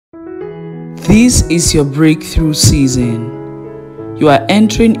This is your breakthrough season. You are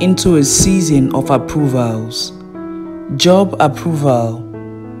entering into a season of approvals. Job approval,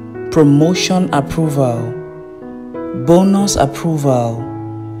 promotion approval, bonus approval,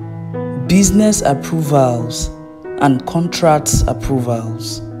 business approvals, and contracts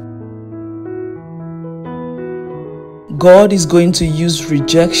approvals. God is going to use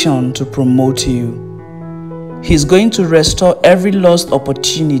rejection to promote you. He's going to restore every lost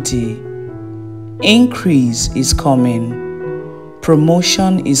opportunity. Increase is coming.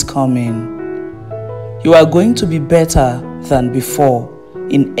 Promotion is coming. You are going to be better than before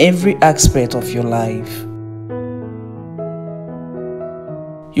in every aspect of your life.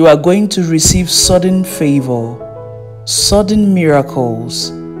 You are going to receive sudden favor, sudden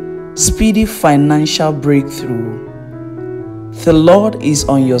miracles, speedy financial breakthrough. The Lord is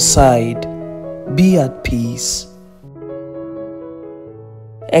on your side. Be at peace.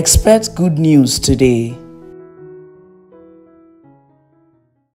 Expect good news today.